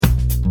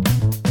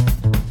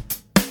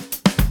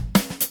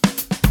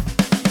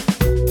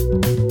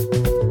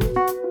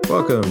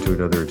to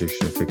another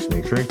edition of Fix Me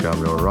a Drink.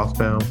 I'm Noah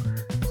Rothbaum,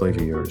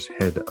 Flaviar's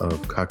head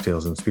of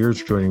cocktails and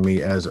spirits. Joining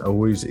me, as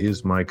always,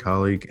 is my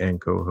colleague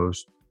and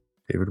co-host,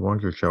 David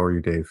Wondrich. How are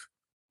you, Dave?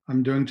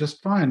 I'm doing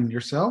just fine.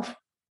 Yourself?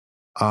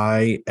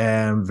 I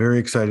am very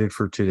excited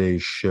for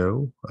today's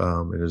show.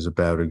 It is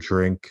about a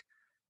drink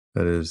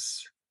that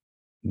is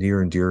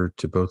near and dear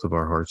to both of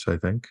our hearts, I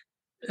think.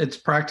 It's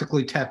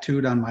practically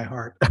tattooed on my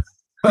heart.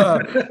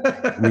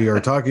 We are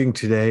talking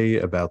today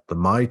about the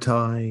Mai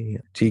Tai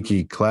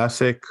Tiki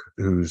Classic,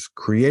 whose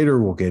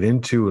creator we'll get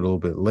into a little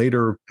bit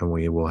later. And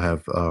we will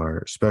have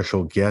our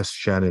special guest,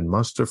 Shannon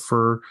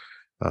Mustipher,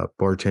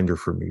 bartender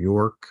from New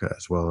York,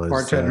 as well as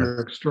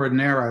bartender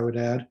extraordinaire, I would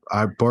add.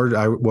 I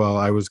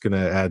was going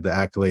to add the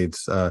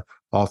accolades,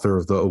 author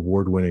of the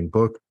award-winning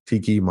book,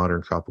 Tiki,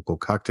 Modern Tropical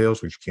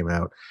Cocktails, which came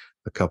out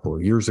a couple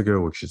of years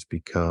ago, which has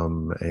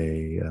become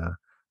a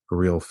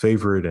real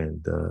favorite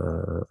and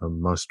a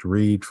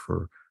must-read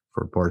for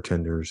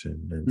bartenders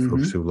and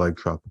folks who like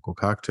tropical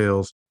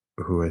cocktails,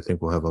 who I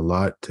think will have a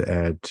lot to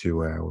add to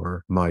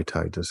our Mai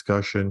Tai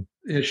discussion.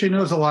 Yeah, she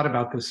knows a lot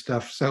about this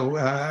stuff, so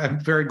I'm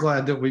very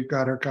glad that we've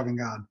got her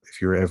coming on.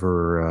 If you're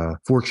ever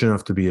fortunate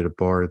enough to be at a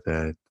bar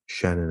that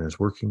Shannon is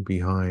working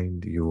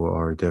behind, you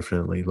are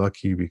definitely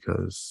lucky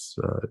because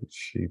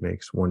she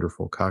makes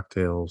wonderful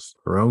cocktails,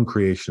 her own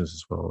creations,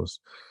 as well as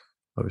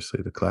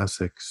obviously the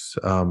classics.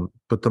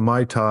 But the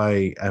Mai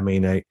Tai,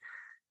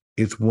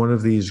 it's one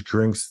of these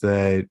drinks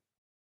that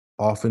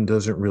often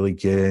doesn't really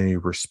get any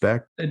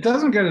respect. It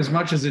doesn't get as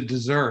much as it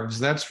deserves,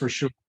 that's for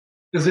sure.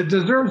 Because it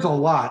deserves a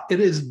lot. It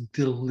is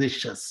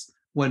delicious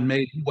when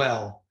made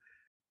well.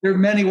 There are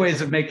many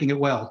ways of making it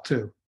well,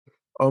 too.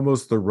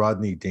 Almost the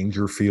Rodney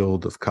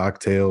Dangerfield of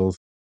cocktails.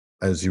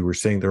 As you were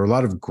saying, there are a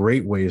lot of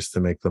great ways to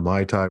make the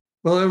Mai Tai.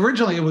 Well,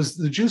 originally it was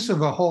the juice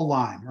of a whole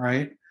lime,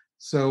 right?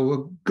 So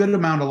a good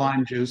amount of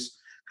lime juice,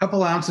 a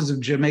couple ounces of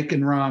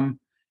Jamaican rum,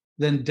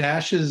 then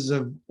dashes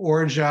of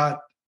Orgeat,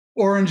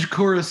 orange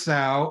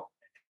curaçao,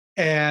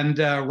 and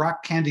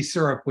rock candy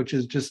syrup, which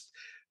is just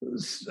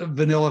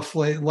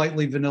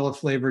lightly vanilla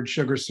flavored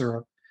sugar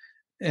syrup.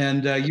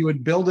 And you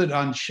would build it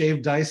on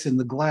shaved ice in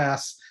the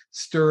glass,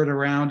 stir it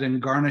around,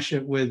 and garnish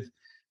it with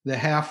the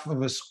half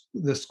of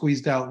the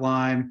squeezed out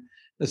lime,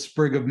 a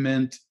sprig of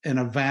mint, and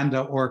a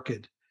Vanda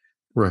orchid.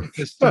 Right.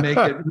 Just to make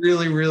it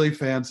really, really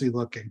fancy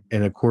looking.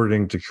 And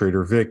according to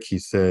Trader Vic, he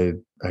said,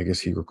 I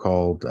guess he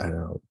recalled,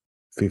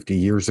 50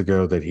 years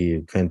ago that he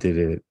invented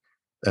it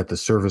at the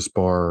service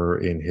bar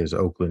in his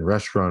Oakland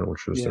restaurant,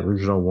 which was the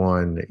original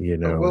one.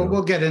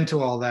 We'll get into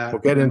all that.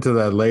 We'll get into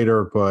that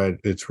later, but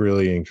it's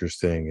really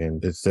interesting.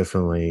 And it's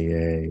definitely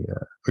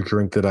a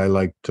drink that I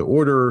like to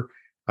order.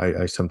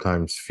 I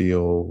sometimes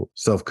feel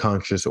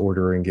self-conscious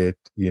ordering it,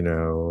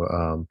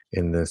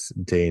 in this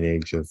day and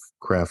age of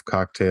craft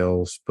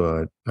cocktails,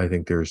 but I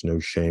think there's no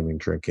shame in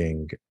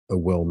drinking a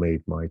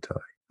well-made Mai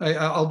Tai.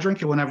 I'll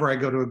drink it whenever I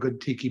go to a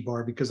good tiki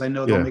bar because I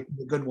know they'll make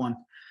a good one.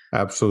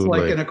 Absolutely.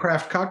 It's like in a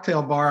craft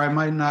cocktail bar, I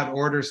might not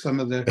order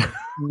some of the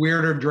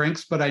weirder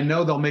drinks, but I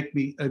know they'll make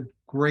me a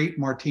great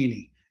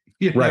martini.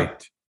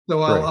 Right.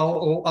 So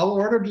I'll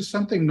order just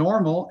something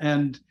normal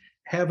and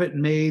have it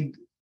made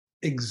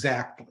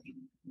exactly.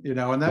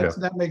 And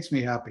that makes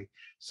me happy.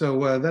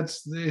 So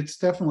it's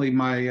definitely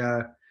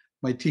my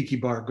tiki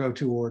bar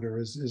go-to order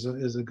is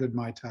a good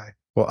Mai Tai.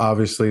 Well,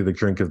 obviously the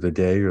drink of the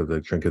day or the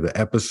drink of the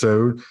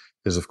episode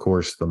is, of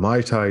course, the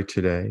Mai Tai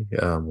today.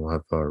 We'll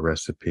have a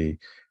recipe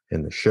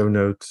in the show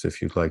notes if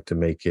you'd like to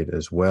make it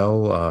as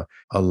well.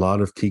 A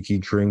lot of tiki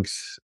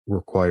drinks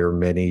require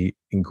many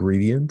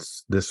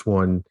ingredients. This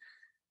one,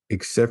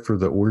 except for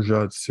the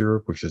Orgeat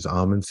syrup, which is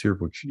almond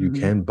syrup, which you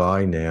can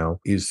buy now,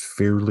 is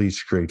fairly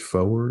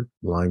straightforward.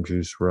 Lime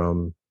juice,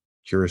 rum,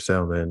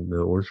 curaçao, and then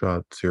the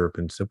Orgeat syrup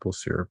and simple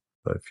syrup.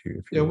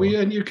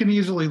 And you can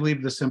easily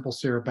leave the simple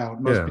syrup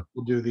out. Most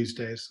people do these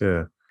days.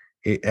 Yeah.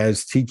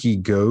 As tiki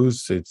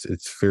goes,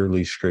 it's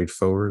fairly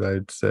straightforward,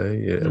 I'd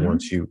say.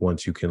 Once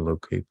you can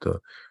locate the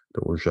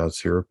Orgeat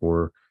syrup,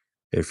 or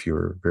if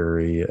you're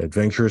very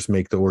adventurous,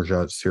 make the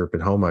Orgeat syrup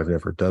at home. I've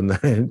never done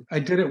that. I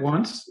did it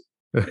once.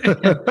 and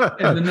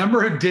the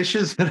number of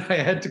dishes that I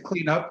had to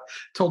clean up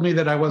told me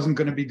that I wasn't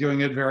going to be doing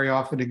it very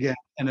often again.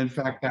 And in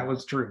fact, that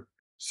was true.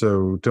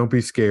 So don't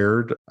be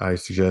scared. I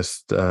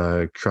suggest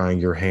trying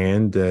your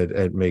hand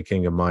at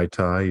making a Mai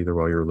Tai, either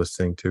while you're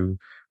listening to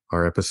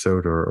our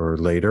episode or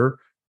later.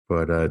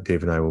 But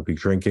Dave and I will be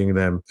drinking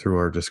them through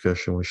our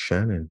discussion with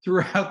Shannon.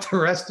 Throughout the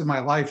rest of my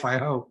life, I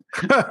hope.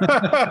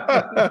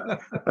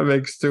 That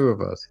makes two of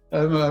us.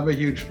 I'm a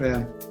huge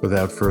fan.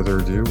 Without further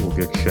ado, we'll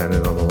get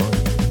Shannon on the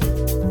line.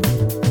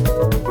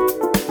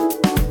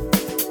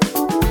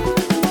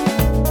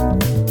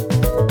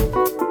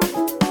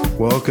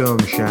 Welcome,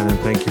 Shannon.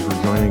 Thank you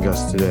for joining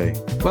us today.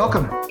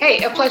 Welcome.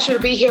 Hey, a pleasure to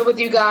be here with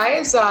you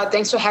guys.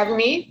 Thanks for having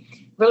me.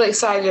 Really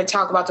excited to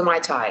talk about the Mai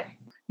Tai.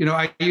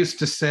 I used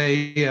to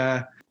say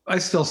I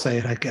still say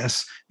it, I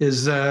guess,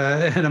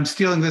 and I'm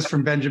stealing this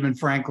from Benjamin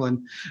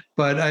Franklin,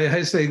 but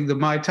I say the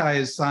Mai Tai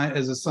is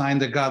a sign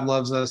that God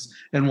loves us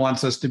and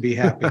wants us to be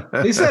happy.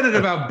 They said it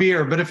about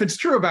beer, but if it's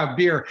true about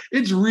beer,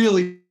 it's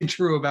really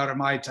true about a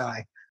Mai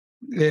Tai.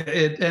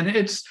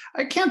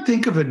 I can't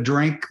think of a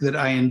drink that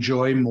I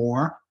enjoy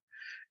more,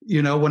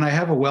 when I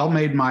have a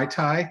well-made Mai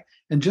Tai,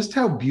 and just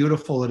how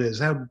beautiful it is,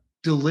 how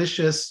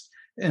delicious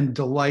and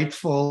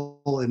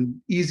delightful and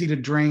easy to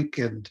drink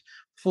and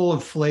full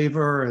of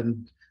flavor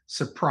and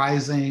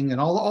surprising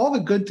and all the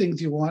good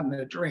things you want in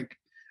a drink.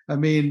 I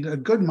mean, a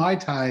good Mai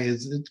Tai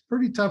it's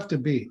pretty tough to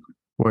beat.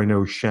 Well, I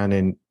know,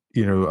 Shannon,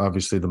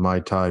 obviously the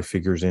Mai Tai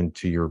figures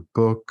into your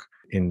book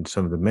in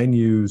some of the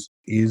menus.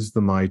 Is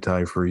the Mai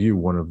Tai for you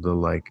one of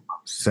the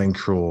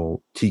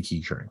central Tiki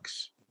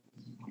drinks?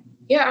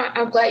 Yeah,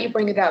 I'm glad you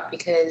bring it up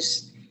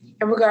because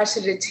in regards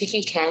to the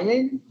Tiki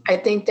canon, I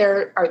think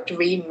there are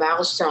 3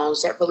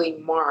 milestones that really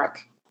mark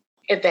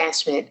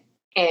advancement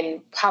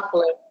and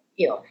popular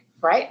appeal,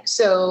 right?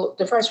 So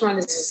the first one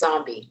is the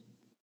zombie.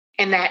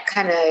 And that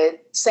kind of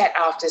set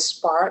off the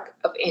spark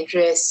of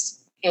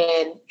interest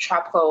in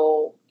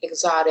tropical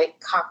exotic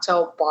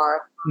cocktail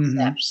bar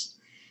concepts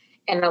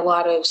and a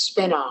lot of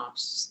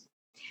spin-offs.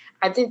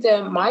 I think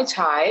the Mai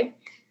Tai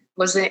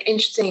was an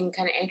interesting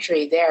kind of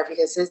entry there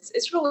because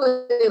it's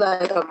really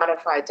like a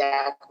modified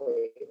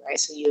daiquiri, right?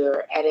 So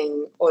you're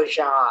adding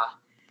Orgeat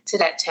to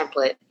that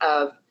template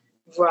of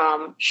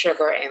rum,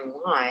 sugar, and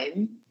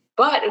lime.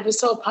 But it was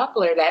so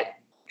popular that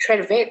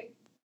Trader Vic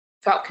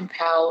felt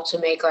compelled to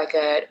make like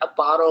a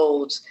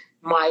bottled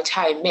Mai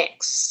Tai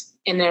mix.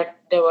 And there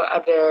were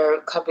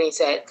other companies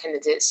that kind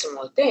of did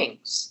similar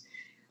things.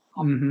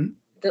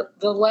 The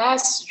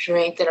last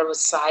drink that I would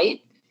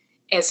cite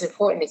as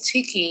important to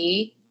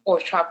Tiki or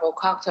tropical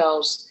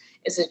cocktails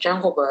is a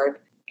jungle bird.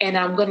 And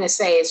I'm going to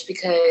say it's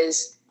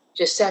because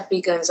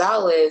Giuseppe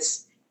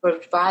Gonzalez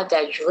revived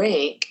that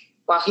drink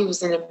while he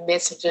was in the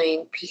midst of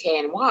doing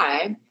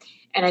PKNY.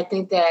 And I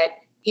think that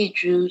he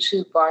drew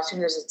to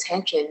bartenders'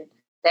 attention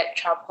that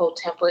tropical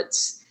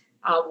templates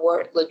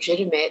were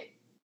legitimate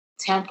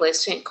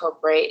templates to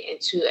incorporate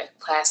into a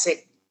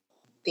classic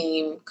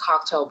themed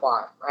cocktail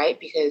bar, right?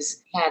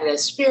 Because you had a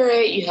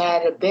spirit, you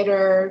had a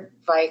bitter,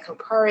 Via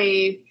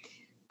Campari,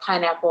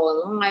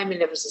 pineapple and lime,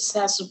 and it was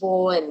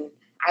accessible. And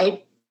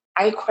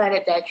I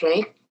credit that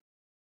drink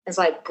as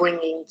like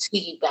bringing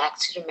Tiki back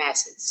to the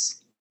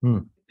masses.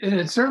 And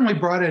it certainly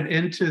brought it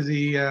into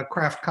the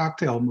craft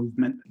cocktail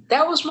movement.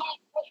 That was my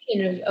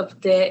question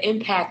of the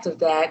impact of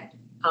that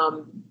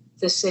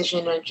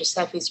decision on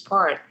Giuseppe's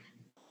part.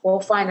 We'll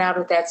find out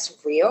if that's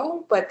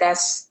real, but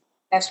that's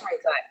my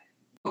gut.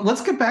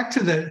 Let's get back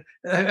to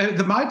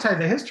the Mai Tai.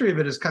 The history of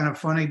it is kind of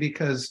funny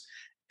because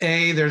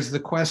there's the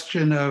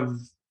question of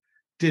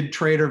did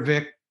Trader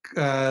Vic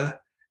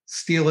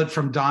steal it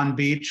from Don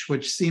Beach,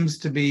 which seems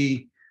to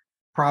be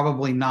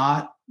probably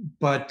not.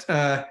 But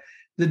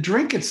the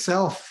drink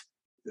itself,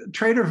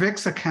 Trader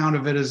Vic's account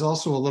of it is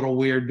also a little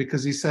weird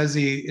because he says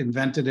he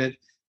invented it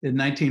in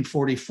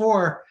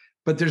 1944,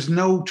 but there's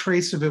no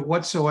trace of it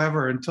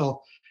whatsoever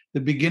until the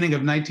beginning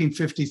of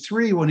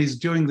 1953 when he's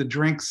doing the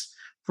drinks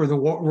for the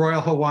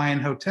Royal Hawaiian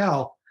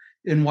Hotel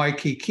in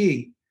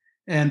Waikiki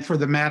and for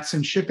the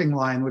Matson shipping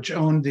line, which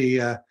owned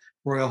the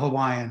Royal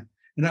Hawaiian.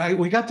 And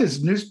we got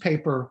this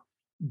newspaper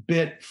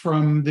bit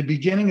from the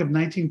beginning of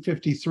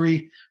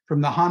 1953 from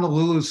the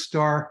Honolulu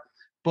Star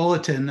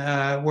Bulletin,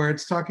 where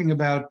it's talking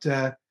about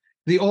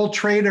the old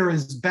trader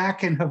is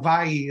back in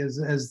Hawaii,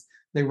 as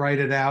they write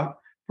it out,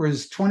 for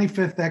his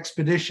 25th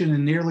expedition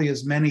in nearly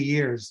as many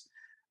years.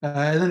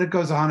 And then it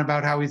goes on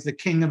about how he's the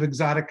king of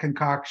exotic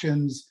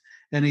concoctions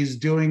and he's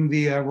doing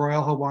the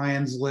Royal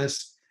Hawaiians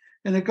list.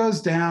 And it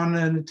goes down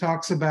and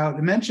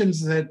it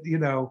mentions that,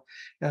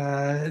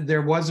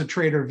 there was a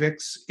Trader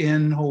Vic's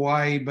in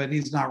Hawaii, but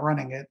he's not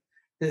running it.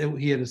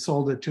 He had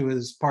sold it to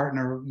his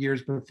partner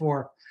years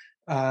before.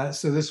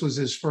 So this was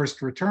his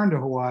first return to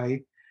Hawaii.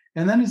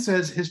 And then it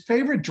says his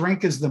favorite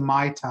drink is the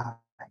Mai Tai,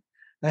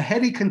 a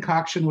heady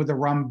concoction with a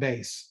rum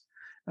base.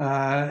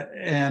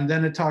 And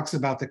then it talks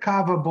about the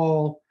kava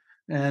bowl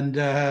and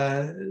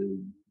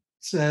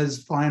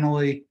says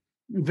finally,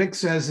 Vic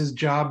says his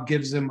job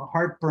gives him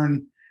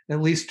heartburn at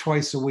least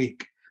twice a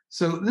week.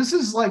 So this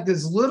is like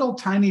this little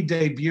tiny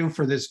debut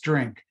for this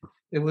drink.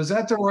 It was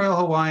at the Royal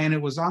Hawaiian.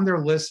 It was on their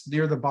list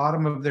near the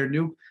bottom of their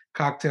new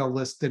cocktail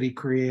list that he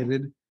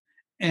created.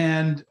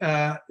 And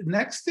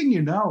next thing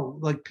you know,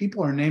 like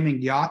people are naming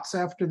yachts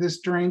after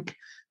this drink.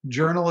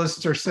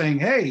 Journalists are saying,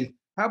 hey,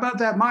 how about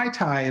that Mai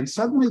Tai? And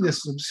suddenly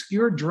this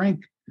obscure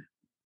drink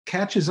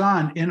catches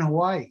on in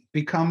Hawaii,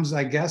 becomes,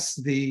 I guess,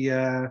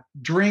 the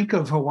drink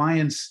of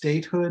Hawaiian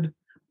statehood.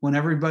 When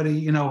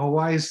everybody,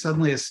 Hawaii is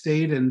suddenly a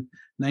state in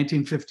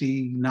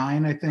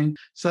 1959, I think.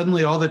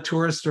 Suddenly all the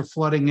tourists are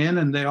flooding in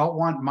and they all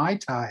want Mai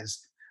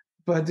Tais.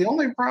 But the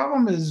only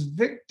problem is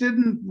Vic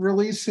didn't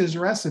release his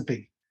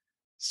recipe.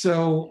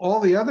 So all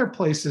the other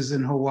places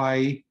in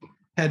Hawaii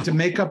had to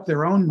make up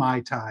their own Mai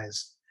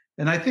Tais.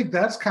 And I think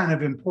that's kind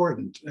of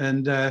important.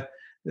 And I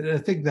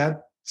think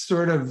that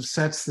sort of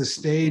sets the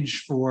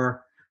stage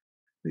for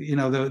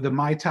the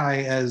Mai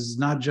Tai as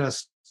not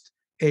just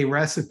a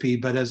recipe,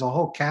 but as a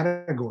whole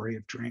category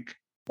of drink.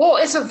 Well,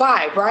 it's a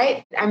vibe,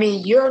 right? I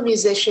mean, you're a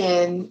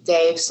musician,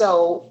 Dave,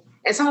 so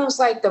it's almost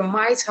like the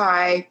Mai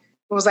Tai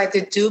was like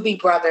the Doobie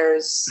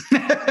Brothers.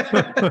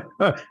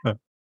 A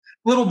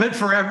little bit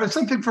forever,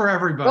 something for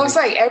everybody. Well, it's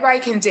like everybody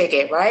can dig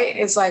it, right?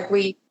 It's like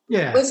we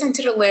listen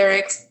to the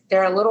lyrics.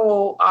 They're a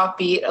little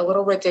offbeat, a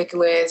little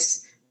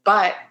ridiculous,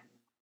 but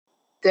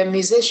the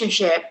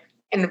musicianship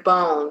in the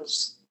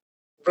bones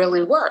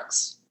really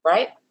works,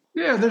 right?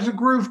 Yeah, there's a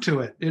groove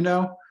to it,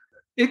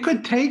 It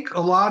could take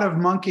a lot of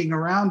monkeying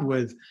around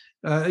with.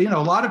 A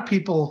lot of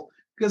people,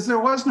 because there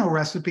was no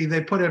recipe,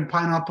 they put in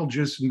pineapple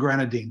juice and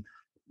grenadine.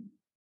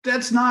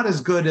 That's not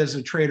as good as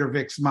a Trader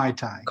Vic's Mai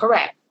Tai.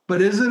 Correct.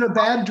 But is it a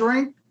bad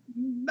drink?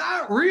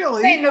 Not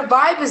really. I mean, the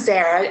vibe is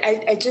there.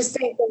 I just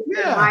think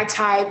that Mai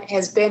Tai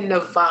has been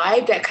the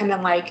vibe that kind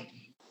of like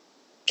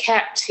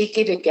kept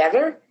Tiki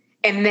together.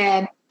 And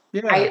then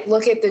I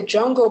look at the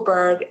Jungle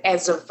Bird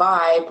as a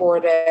vibe, or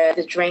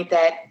the drink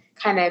that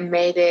kind of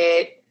made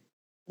it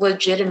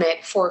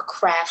legitimate for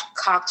craft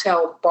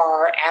cocktail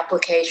bar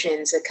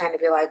applications, and kind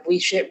of be like, we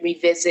should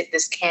revisit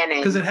this canon.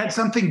 Because it had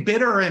something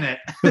bitter in it.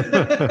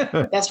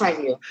 That's my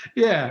view.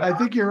 Yeah, I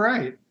think you're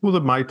right. Well,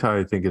 the Mai Tai,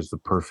 I think, is the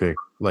perfect,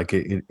 like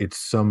it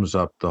sums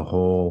up the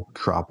whole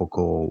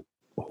tropical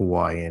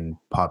Hawaiian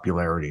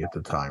popularity at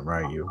the time,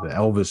 right? You have the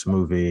Elvis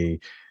movie,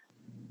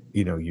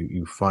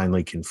 you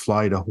finally can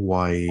fly to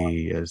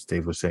Hawaii. As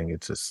Dave was saying,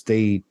 it's a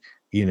state.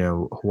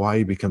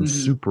 Hawaii becomes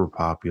super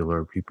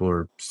popular. People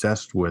are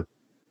obsessed with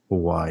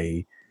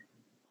Hawaii.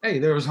 Hey,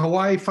 there was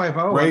Hawaii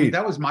Five-0. Right. I mean,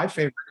 that was my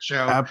favorite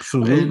show.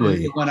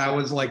 Absolutely. When I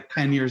was like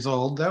 10 years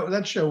old,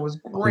 that show was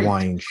great.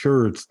 Hawaiian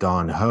Shirts,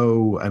 Don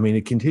Ho. I mean,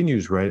 it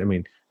continues, right? I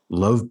mean,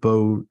 Love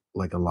Boat,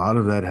 like a lot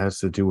of that has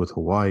to do with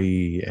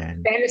Hawaii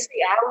and Fantasy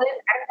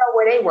Island. I don't know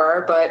where they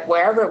were, but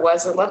wherever it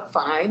was, it looked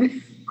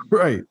fine.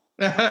 Right.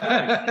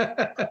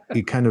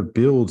 It kind of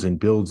builds and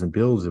builds and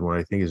builds. And what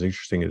I think is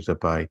interesting is that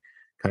by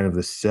kind of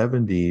the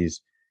 70s,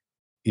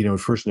 at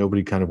first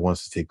nobody kind of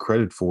wants to take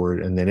credit for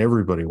it, and then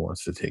everybody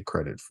wants to take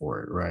credit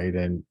for it, right?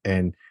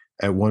 And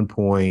at one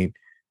point,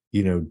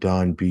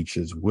 Don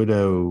Beach's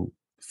widow,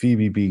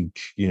 Phoebe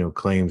Beach,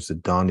 claims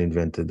that Don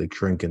invented the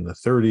drink in the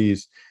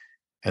 30s,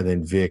 and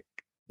then Vic,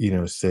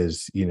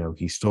 says,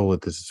 he stole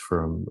it. This is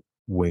from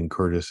Wayne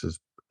Curtis's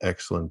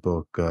excellent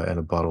book, And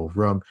a Bottle of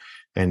Rum,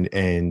 and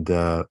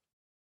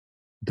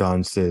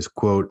Don says,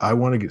 quote, "I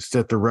want to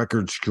set the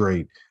record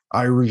straight.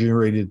 I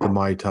originated the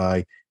Mai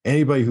Tai.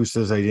 Anybody who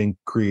says I didn't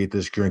create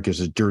this drink is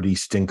a dirty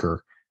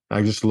stinker."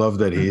 I just love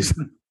that he's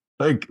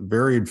like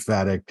very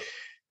emphatic,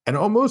 and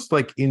almost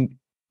like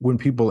when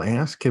people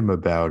ask him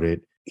about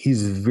it,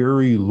 he's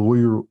very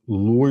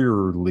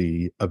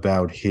lawyerly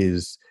about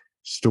his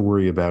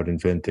story about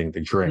inventing the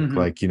drink.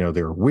 Like,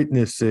 there are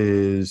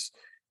witnesses,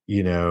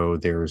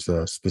 there's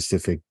a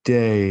specific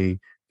day,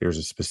 there's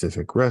a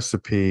specific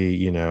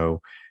recipe,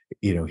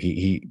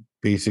 he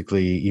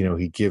basically,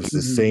 he gives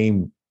the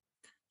same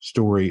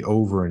story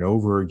over and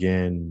over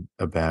again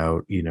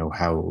about,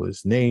 how it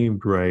was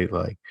named, right?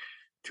 Like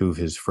two of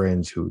his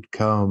friends who'd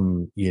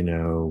come,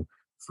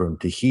 from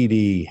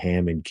Tahiti,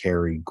 Ham and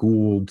Carrie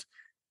Gould.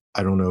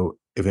 I don't know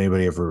if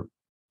anybody ever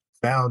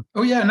found.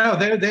 Oh yeah, no,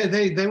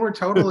 they were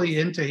totally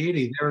in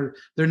Tahiti.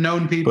 They're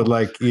known people. But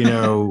like,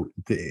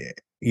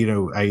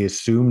 I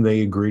assume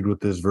they agreed with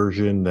this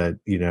version that,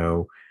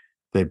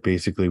 that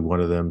basically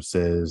one of them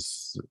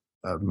says,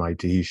 my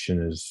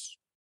Tahitian is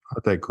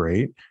not that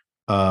great.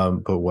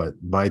 But what,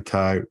 Mai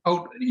Tai?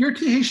 Oh, your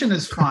Tahitian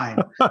is fine.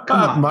 Come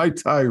on. Mai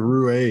Tai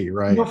Rue,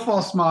 right? No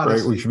false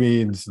modesty. Right, which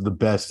means the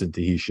best in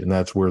Tahitian.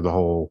 That's where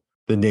the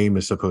name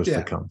is supposed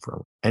to come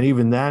from. And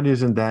even that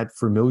isn't that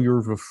familiar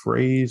of a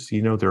phrase.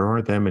 There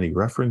aren't that many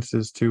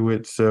references to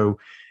it. So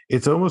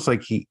it's almost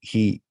like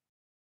he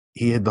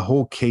had the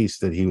whole case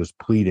that he was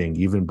pleading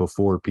even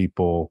before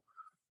people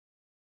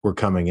were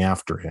coming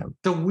after him.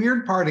 The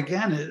weird part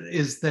again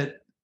is that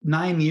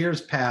 9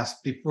 years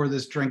passed before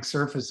this drink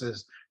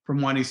surfaces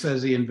from when he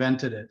says he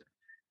invented it.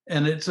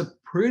 And it's a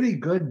pretty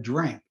good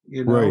drink.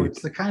 Right.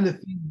 It's the kind of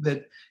thing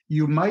that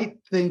you might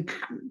think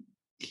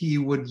he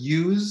would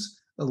use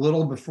a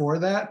little before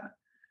that.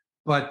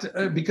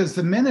 But because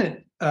the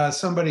minute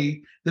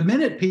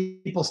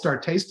people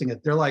start tasting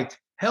it, they're like,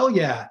 hell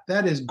yeah,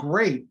 that is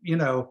great.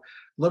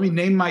 Let me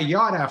name my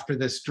yacht after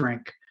this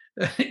drink.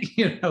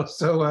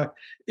 So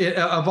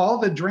of all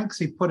the drinks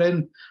he put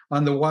in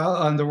on the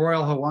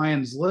Royal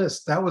Hawaiians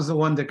list, that was the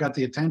one that got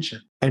the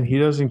attention. And he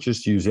doesn't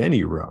just use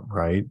any rum,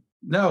 right?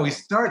 No, he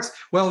starts,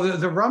 well,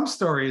 the rum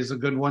story is a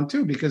good one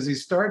too, because he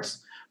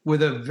starts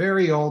with a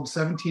very old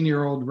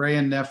 17-year-old Ray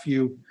and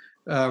Nephew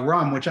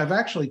rum, which I've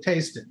actually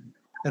tasted,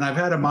 and I've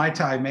had a Mai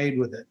Tai made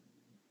with it.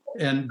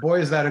 And boy,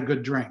 is that a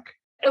good drink.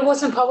 It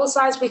wasn't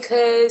publicized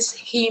because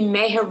he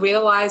may have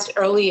realized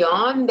early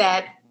on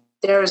that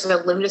there's a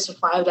limited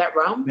supply of that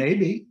rum.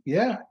 Maybe,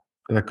 yeah.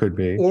 That could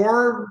be.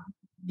 Or,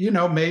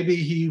 maybe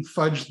he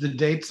fudged the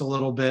dates a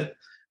little bit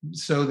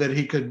so that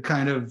he could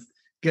kind of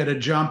get a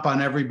jump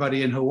on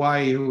everybody in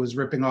Hawaii who was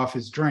ripping off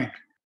his drink.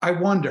 I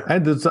wonder.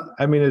 And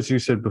I mean, as you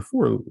said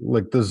before,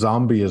 like the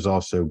zombie is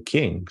also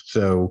king.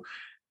 So,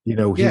 he's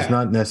Yeah.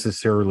 not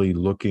necessarily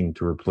looking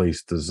to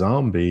replace the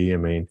zombie. I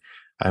mean,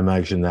 I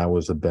imagine that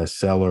was a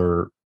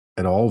bestseller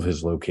at all of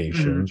his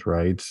locations,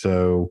 right?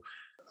 So,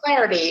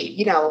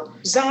 Clarity,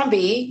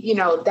 zombie,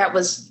 that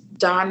was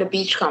Don the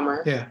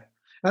Beachcomber. Yeah.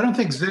 I don't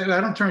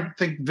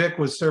think Vic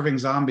was serving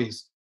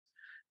zombies.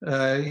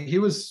 He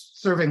was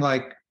serving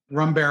like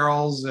rum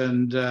barrels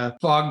and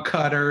fog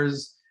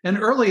cutters. And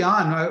early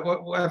on,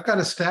 I've got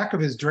a stack of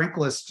his drink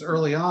lists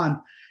early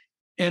on,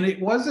 and it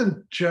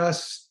wasn't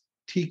just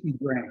tiki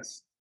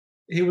drinks.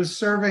 He was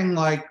serving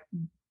like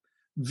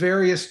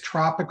various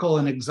tropical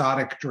and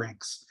exotic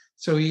drinks.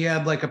 So he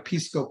had like a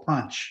pisco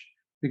punch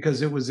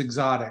because it was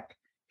exotic.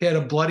 He had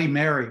a Bloody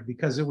Mary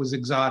because it was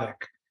exotic.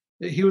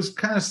 He was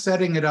kind of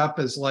setting it up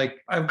as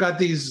like, I've got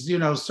these,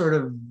 sort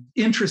of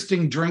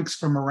interesting drinks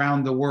from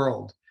around the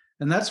world.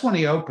 And that's when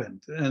he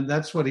opened, and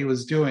that's what he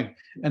was doing.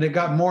 And it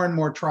got more and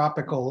more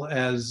tropical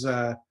as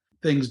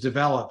things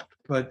developed.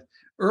 But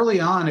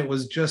early on, it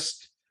was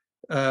just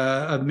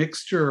a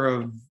mixture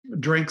of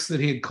drinks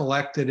that he had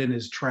collected in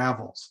his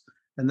travels.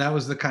 And that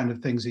was the kind of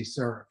things he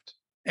served.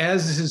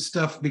 As his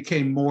stuff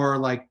became more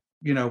like,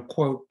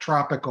 quote,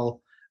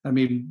 tropical, I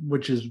mean,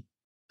 which is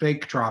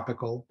fake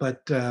tropical,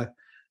 but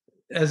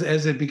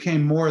as it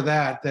became more of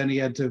that, then he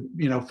had to,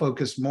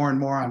 focus more and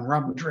more on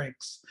rum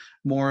drinks,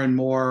 more and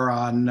more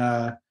on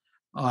that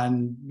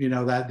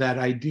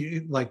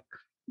idea, like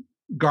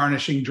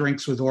garnishing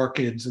drinks with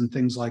orchids and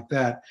things like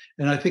that.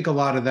 And I think a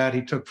lot of that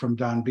he took from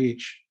Don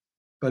Beach,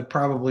 but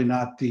probably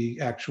not the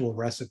actual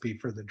recipe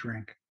for the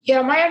drink.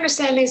 Yeah, my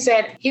understanding is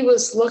that he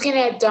was looking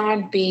at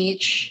Don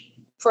Beach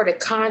for the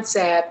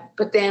concept,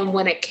 but then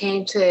when it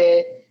came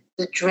to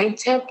the drink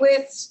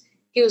templates,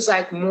 he was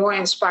like more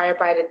inspired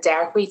by the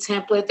daiquiri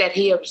template that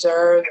he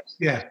observed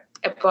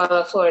at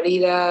Puerto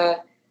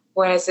Florida,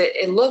 whereas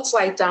it looks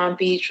like Don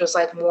Beach was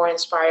like more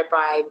inspired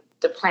by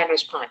the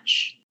Planter's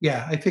Punch.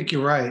 Yeah, I think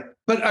you're right.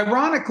 But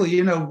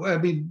ironically, I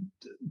mean,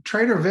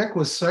 Trader Vic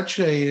was such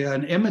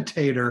an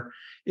imitator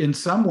in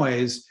some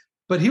ways,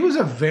 but he was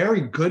a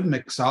very good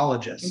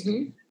mixologist.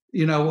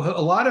 Mm-hmm.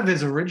 A lot of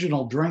his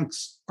original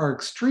drinks are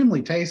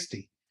extremely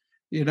tasty.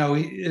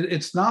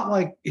 It's not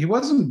like he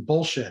wasn't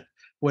bullshit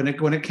when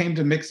it came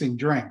to mixing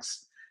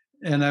drinks.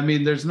 And I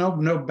mean, there's no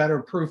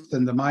better proof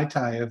than the Mai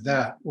Tai of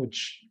that,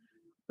 which,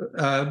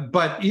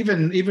 but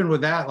even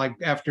with that, like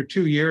after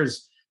 2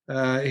 years,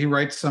 he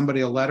writes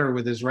somebody a letter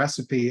with his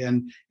recipe,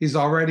 and he's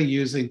already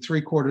using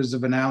 3/4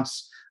 of an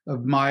ounce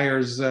of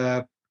Meyer's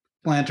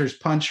Planter's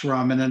Punch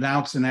rum and 1.5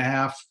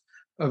 ounces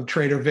of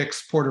Trader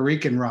Vic's Puerto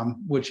Rican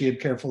rum, which he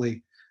had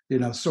carefully,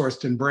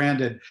 sourced and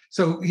branded.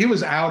 So he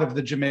was out of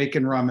the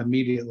Jamaican rum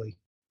immediately.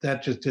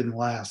 That just didn't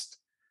last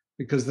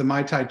because the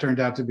Mai Tai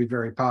turned out to be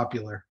very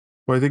popular.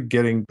 Well, I think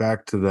getting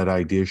back to that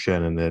idea,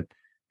 Shannon, that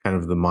kind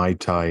of the Mai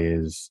Tai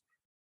is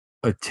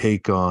a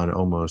take on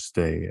almost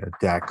a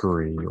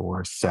daiquiri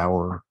or a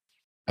sour,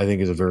 I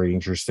think is a very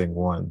interesting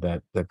one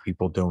that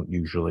people don't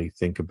usually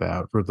think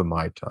about for the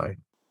Mai Tai.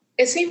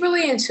 It seemed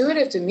really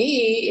intuitive to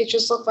me. It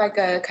just looked like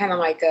a kind of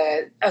like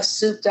a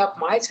souped up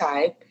Mai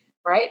Tai,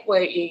 right?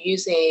 Where you're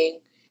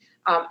using,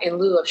 in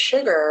lieu of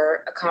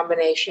sugar, a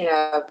combination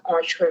of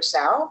orange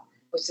curaçao,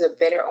 which is a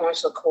bitter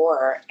orange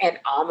liqueur, and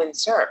almond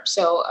syrup.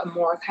 So a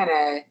more kind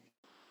of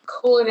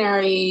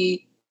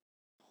culinary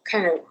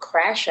kind of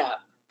crash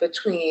up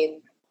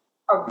between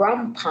a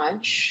rum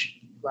punch,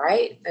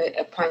 right?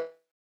 A punch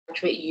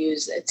would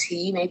use a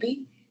tea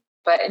maybe,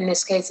 but in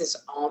this case it's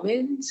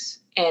almonds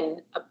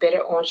and a bitter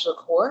orange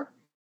liqueur.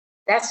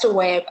 That's the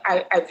way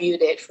I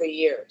viewed it for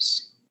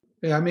years.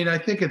 Yeah, I mean, I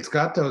think it's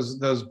got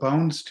those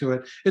bones to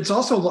it. It's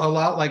also a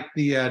lot like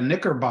the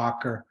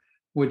Knickerbocker,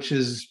 which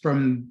is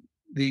from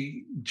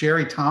the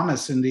Jerry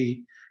Thomas in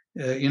the,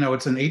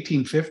 it's an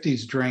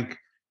 1850s drink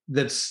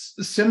that's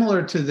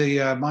similar to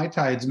the Mai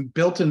Tai. It's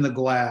built in the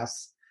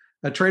glass.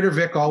 Trader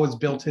Vic always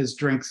built his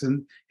drinks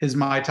and his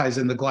Mai Tais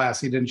in the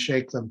glass. He didn't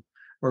shake them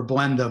or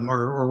blend them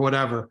or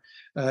whatever.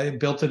 He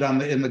built it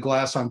in the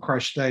glass on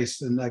crushed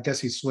ice, and I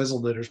guess he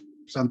swizzled it or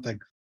something.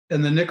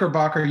 And the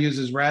Knickerbocker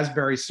uses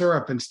raspberry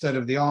syrup instead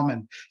of the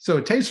almond, so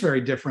it tastes very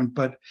different.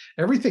 But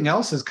everything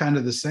else is kind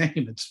of the same.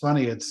 It's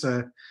funny. It's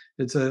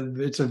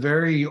a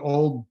very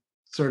old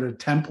sort of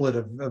template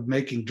of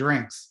making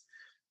drinks.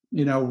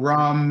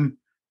 Rum,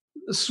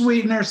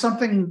 sweetener,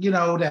 something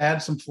to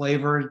add some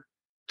flavor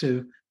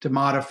to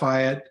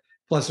modify it.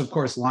 Plus, of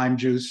course, lime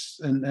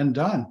juice and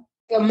done.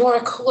 A more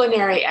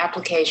culinary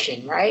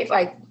application, right?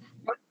 Like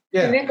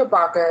the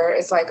Knickerbocker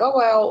is like, oh,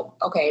 well,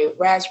 okay,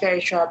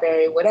 raspberry,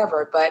 strawberry,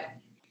 whatever. But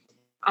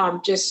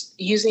just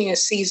using a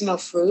seasonal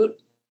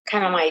fruit,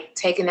 kind of like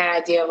taking that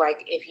idea of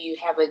like if you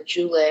have a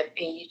julep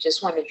and you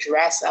just want to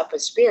dress up a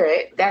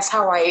spirit, that's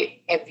how I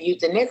have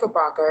viewed the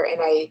Knickerbocker. And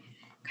I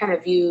kind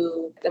of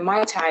view the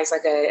Mai Tai as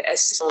like a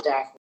seasonal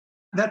daiquiri.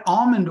 That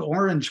almond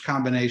orange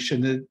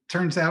combination, it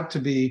turns out to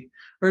be,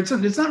 or it's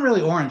not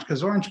really orange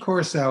because orange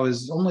curaçao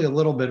is only a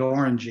little bit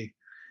orangey.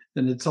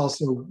 And it's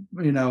also,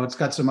 it's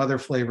got some other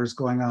flavors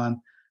going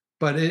on.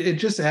 but it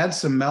just adds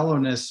some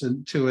mellowness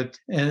to it,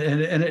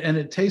 and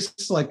it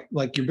tastes like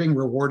you're being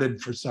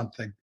rewarded for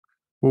something.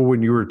 Well,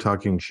 when you were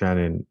talking,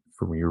 Shannon,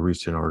 from your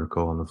recent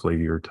article on the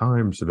Flaviar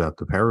Times about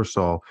the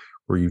parasol,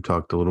 where you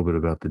talked a little bit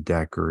about the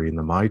daiquiri and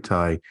the Mai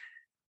Tai,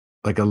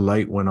 like a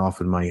light went off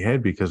in my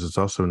head because it's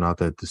also not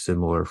that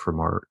dissimilar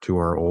to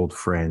our old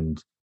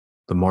friend,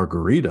 the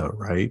margarita,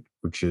 right?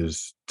 Which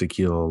is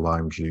tequila,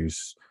 lime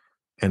juice,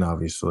 and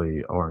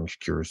obviously orange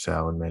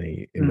curacao in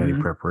many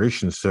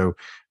preparations. So,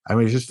 I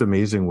mean, it's just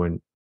amazing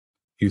when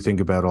you think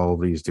about all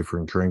of these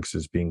different drinks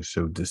as being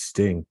so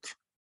distinct,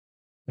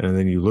 and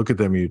then you look at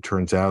them, and it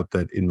turns out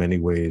that in many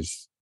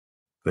ways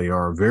they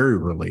are very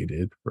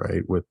related,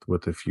 right?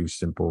 With a few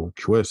simple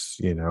twists.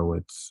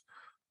 It's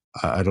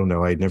I don't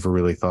know. I never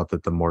really thought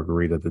that the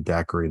margarita, the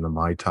daiquiri, and the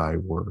Mai Tai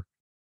were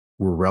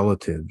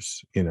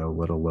relatives,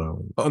 let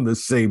alone on the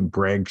same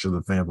branch of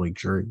the family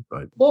tree.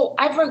 But well,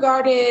 I've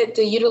regarded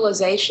the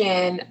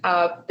utilization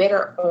of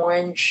bitter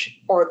orange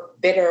or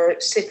bitter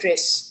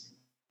citrus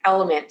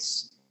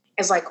elements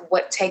as like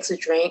what takes a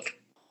drink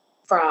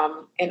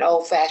from an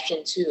old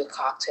fashioned to a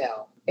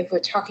cocktail. If we're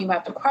talking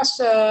about the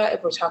crusta,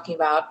 if we're talking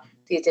about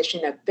the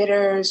addition of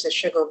bitters, the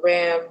sugar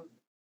rim,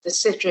 the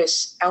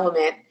citrus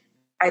element,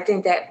 I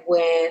think that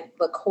when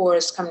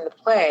liqueurs come into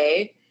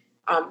play,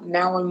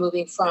 now we're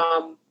moving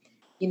from,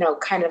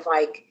 kind of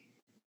like,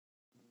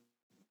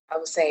 I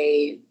would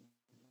say,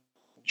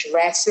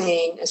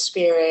 dressing a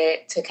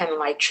spirit to kind of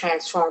like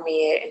transforming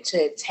it into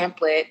a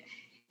template.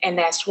 And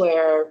that's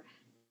where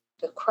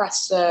the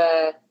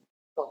crusta,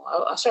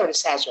 I'll start with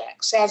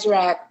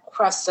Sazerac,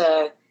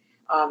 crusta,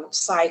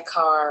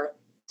 sidecar,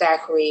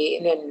 daiquiri,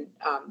 and then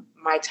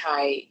Mai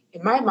Tai,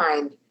 in my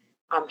mind,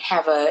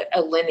 have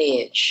a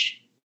lineage.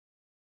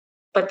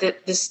 But the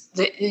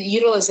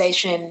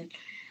utilization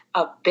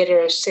of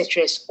bitter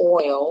citrus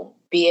oil,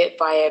 be it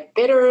via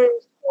bitters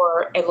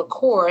or a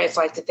liqueur, is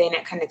like the thing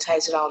that kind of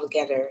ties it all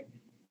together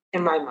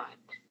in my mind.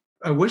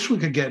 I wish we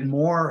could get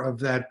more of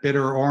that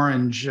bitter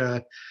orange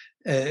to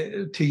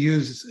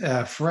use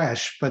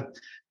fresh, but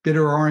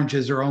bitter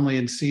oranges are only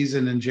in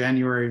season in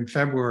January and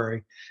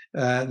February.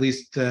 At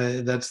least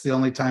that's the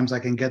only times I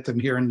can get them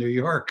here in New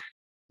York.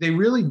 They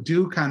really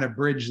do kind of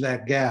bridge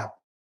that gap.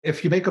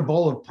 If you make a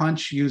bowl of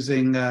punch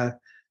using the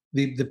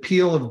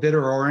peel of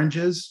bitter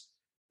oranges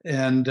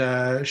and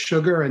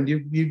sugar, and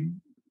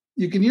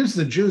you can use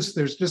the juice,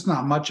 there's just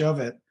not much of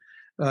it,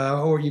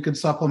 or you can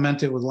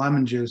supplement it with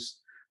lemon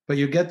juice, but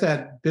you get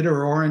that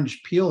bitter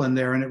orange peel in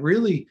there, and it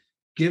really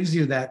gives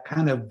you that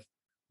kind of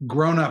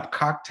grown-up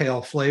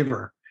cocktail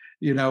flavor,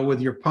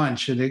 with your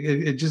punch, and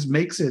it just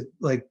makes it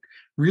like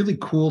really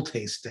cool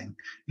tasting,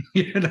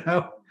 and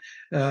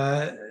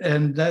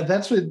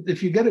that's what,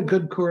 if you get a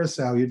good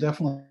curacao, you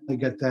definitely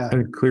get that.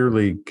 And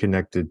clearly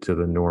connected to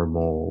the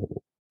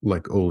normal,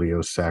 like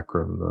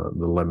oleosaccharum,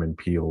 the lemon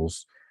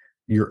peels.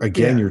 You're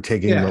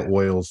taking the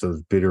oils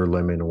of bitter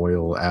lemon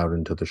oil out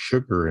into the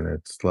sugar, and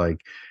it's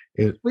like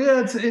it.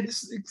 Yeah,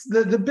 it's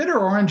the bitter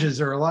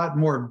oranges are a lot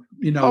more,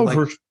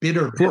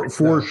 bitter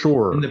for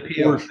sure. In the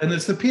peel, and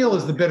it's the peel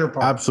is the bitter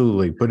part.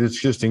 Absolutely, but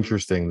it's just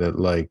interesting that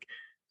like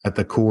at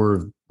the core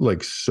of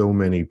like so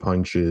many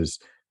punches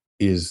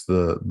is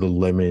the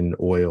lemon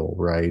oil,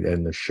 right,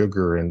 and the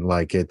sugar, and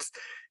like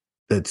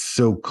that's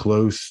so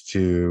close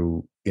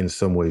to, in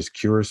some ways,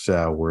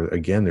 curacao, where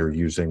again they're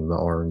using the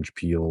orange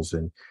peels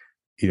and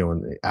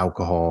and the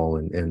alcohol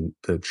and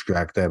to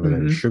extract them, and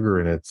then sugar,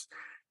 and it's,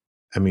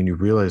 I mean, you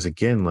realize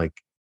again, like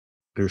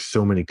there's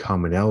so many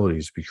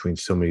commonalities between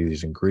so many of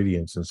these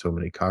ingredients and so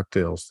many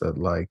cocktails that,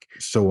 like,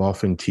 so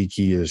often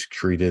Tiki is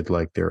treated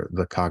like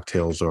the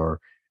cocktails are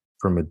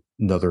from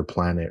another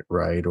planet,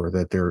 right? Or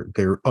that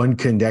they're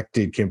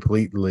unconnected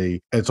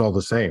completely. It's all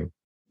the same.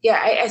 Yeah,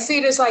 I see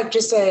it as like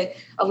just a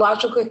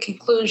logical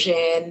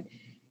conclusion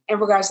in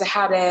regards to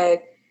how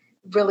to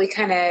really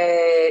kind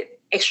of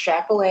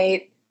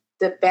extrapolate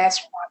the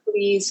best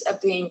properties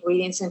of the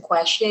ingredients in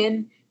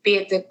question, be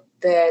it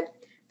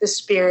the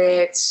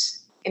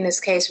spirits, in this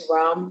case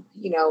rum,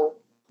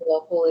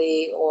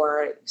 locally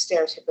or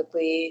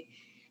stereotypically,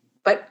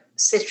 but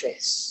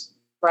citrus,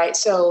 right?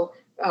 So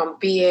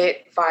be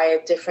it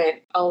via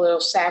different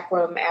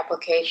oleosaccharum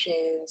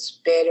applications,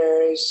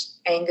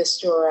 bitters,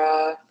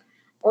 angostura,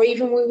 or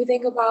even when we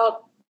think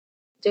about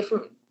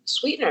different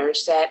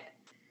sweeteners that,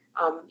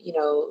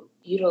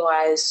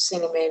 utilize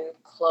cinnamon,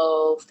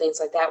 clove, things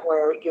like that,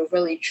 where you're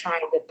really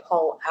trying to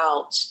pull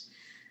out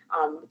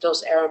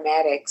those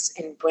aromatics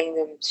and bring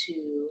them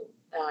to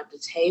the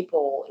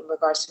table in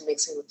regards to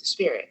mixing with the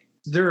spirit.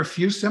 There are a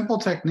few simple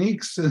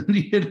techniques, and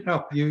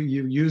you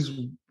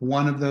use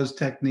one of those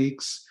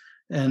techniques,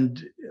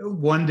 and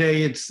one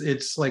day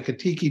it's like a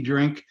tiki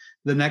drink,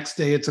 the next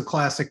day it's a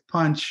classic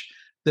punch,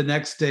 the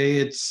next day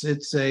it's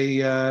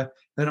an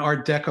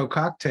Art Deco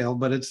cocktail,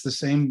 but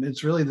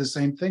it's really the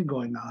same thing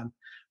going on,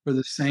 for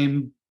the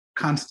same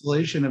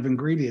constellation of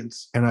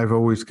ingredients. And I've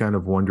always kind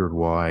of wondered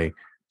why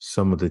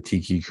some of the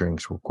tiki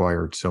drinks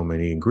required so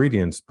many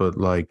ingredients, but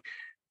like,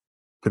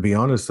 to be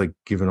honest, like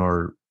given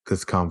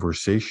this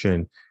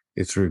conversation,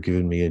 it's sort of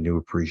given me a new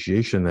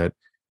appreciation that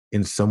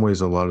in some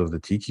ways, a lot of the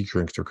tiki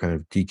drinks are kind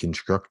of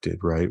deconstructed,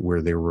 right?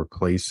 Where they're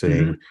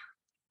replacing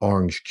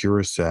orange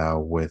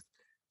curaçao with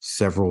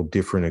several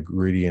different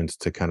ingredients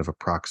to kind of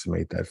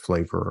approximate that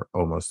flavor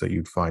almost that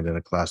you'd find in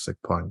a classic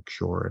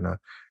punch or in a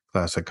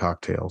classic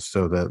cocktail.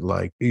 So that,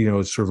 like,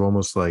 it's sort of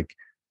almost like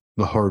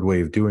the hard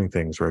way of doing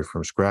things right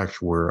from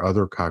scratch, where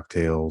other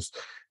cocktails,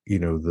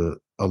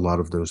 a lot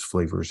of those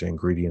flavors and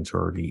ingredients are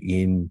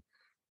already in,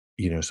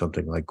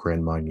 something like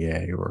Grand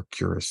Marnier or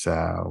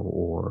Curacao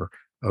or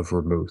a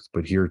vermouth.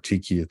 But here,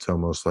 tiki, it's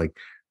almost like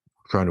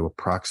trying to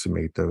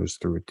approximate those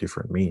through a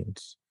different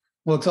means.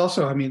 Well, it's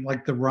also, I mean,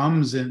 like the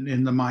rums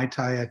in the Mai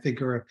Tai, I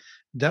think are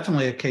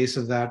definitely a case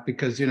of that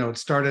because, it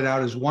started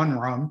out as one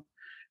rum.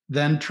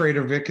 Then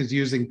Trader Vic is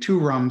using 2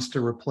 rums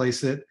to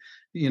replace it,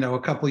 a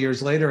couple of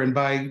years later. And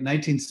by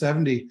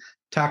 1970,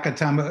 Taka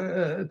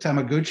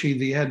Tamaguchi,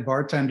 the head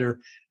bartender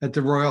at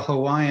the Royal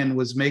Hawaiian,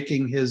 was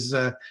making his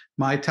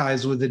Mai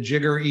Tais with a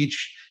jigger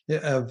each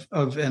of,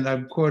 and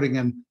I'm quoting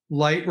him,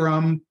 light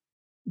rum,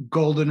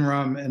 golden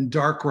rum, and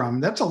dark rum.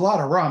 That's a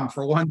lot of rum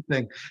for one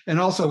thing. And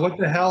also, what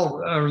the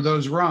hell are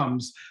those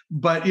rums?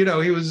 But he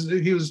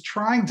was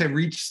trying to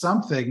reach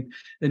something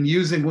and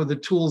using with the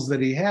tools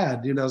that he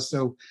had.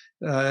 So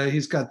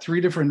he's got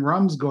 3 different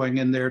rums going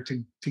in there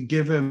to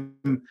give him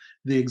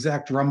the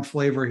exact rum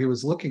flavor he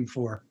was looking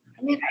for.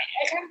 I mean,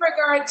 I kind of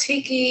regard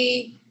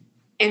tiki,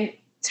 and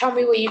tell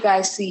me what you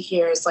guys see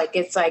here.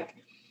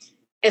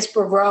 It's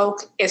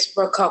Baroque, it's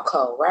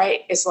Rococo,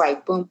 right? It's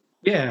like boom.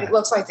 Yeah. It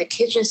looks like the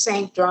kitchen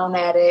sink thrown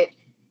at it,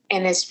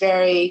 and it's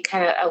very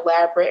kind of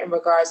elaborate in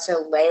regards to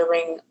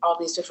layering all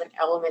these different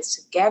elements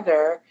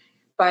together.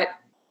 But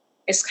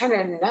it's kind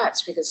of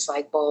nuts because it's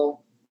like,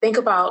 well, think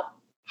about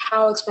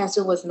how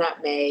expensive was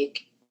nutmeg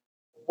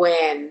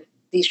when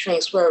these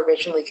drinks were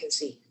originally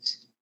conceived,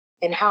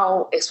 and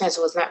how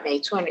expensive was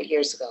nutmeg 200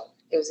 years ago.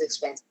 It was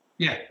expensive.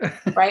 Yeah.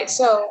 Right.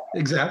 So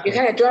exactly. You're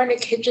kind of throwing the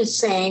kitchen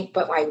sink,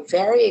 but like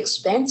very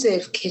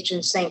expensive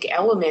kitchen sink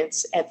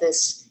elements at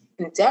this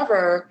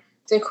endeavor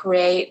to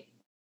create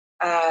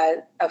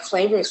a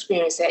flavor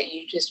experience that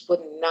you just would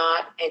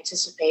not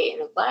anticipate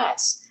in a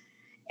glass.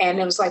 And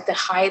it was like the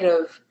height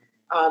of,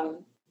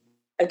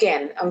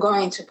 again, I'm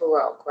going to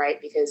Baroque,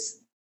 right?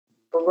 Because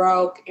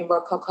Baroque and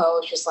Rococo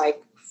is just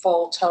like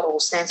full total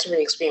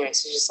sensory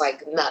experience. It's just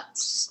like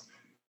nuts.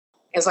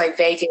 It's like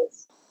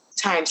Vegas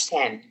times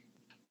 10.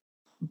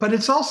 But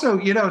it's also,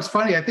 it's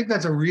funny. I think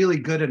that's a really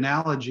good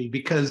analogy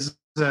because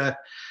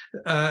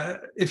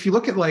if you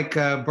look at like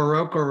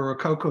Baroque or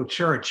Rococo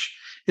church,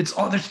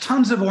 there's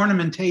tons of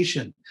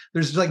ornamentation.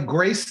 There's like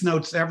grace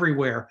notes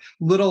everywhere,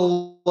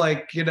 little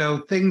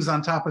things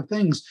on top of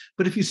things.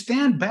 But if you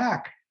stand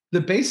back, the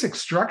basic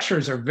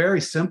structures are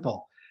very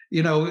simple.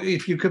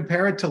 If you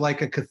compare it to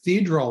like a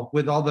cathedral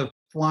with all the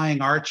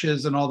flying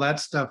arches and all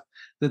that stuff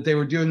that they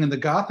were doing in the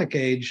Gothic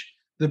age,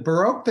 the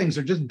Baroque things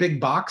are just big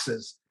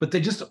boxes, but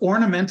they just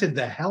ornamented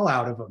the hell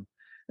out of them.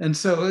 And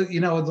so,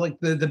 like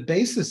the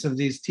basis of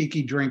these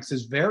tiki drinks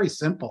is very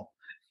simple.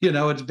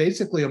 It's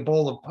basically a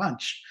bowl of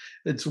punch.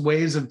 It's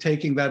ways of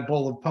taking that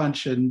bowl of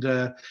punch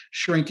and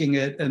shrinking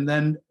it and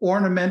then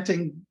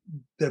ornamenting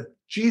the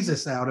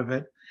Jesus out of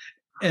it.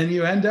 And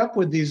you end up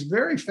with these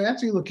very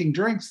fancy looking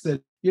drinks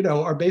that,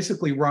 are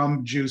basically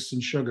rum, juice,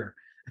 and sugar.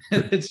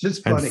 It's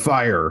just funny. And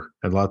fire,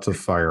 and lots of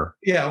fire.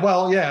 Yeah,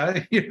 well, yeah,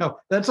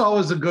 that's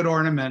always a good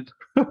ornament.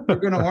 If you're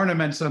going to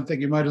ornament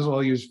something, you might as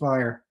well use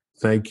fire.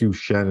 Thank you,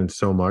 Shannon,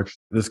 so much.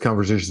 This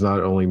conversation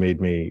not only made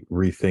me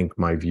rethink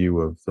my view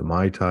of the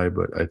Mai Tai,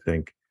 but I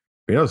think,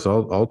 it's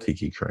all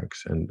tiki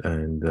drinks, and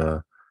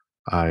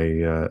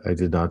I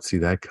did not see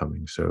that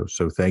coming. So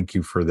thank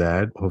you for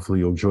that. Hopefully,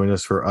 you'll join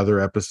us for other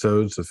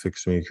episodes of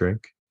Fix Me a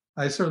Drink.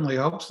 I certainly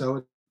hope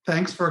so.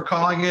 Thanks for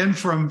calling in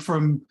from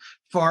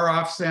far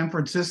off San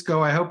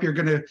Francisco. I hope you're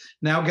going to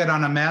now get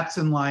on a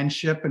Matson line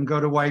ship and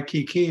go to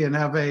Waikiki and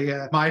have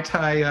a Mai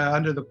Tai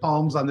under the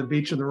palms on the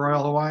beach of the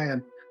Royal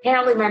Hawaiian.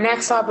 Apparently, my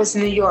next stop is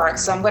New York,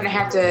 so I'm going to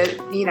have to,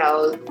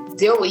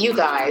 deal with you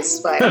guys.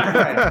 But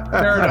right.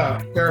 Fair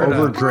enough.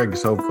 Over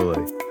drinks,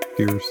 hopefully.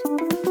 Cheers.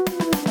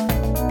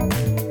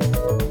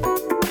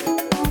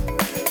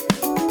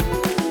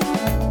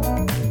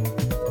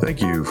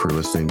 Thank you for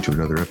listening to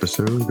another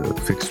episode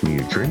of Fix Me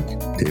a Drink.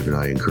 Dave and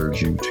I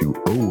encourage you to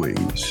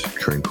always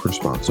drink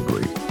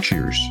responsibly.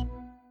 Cheers.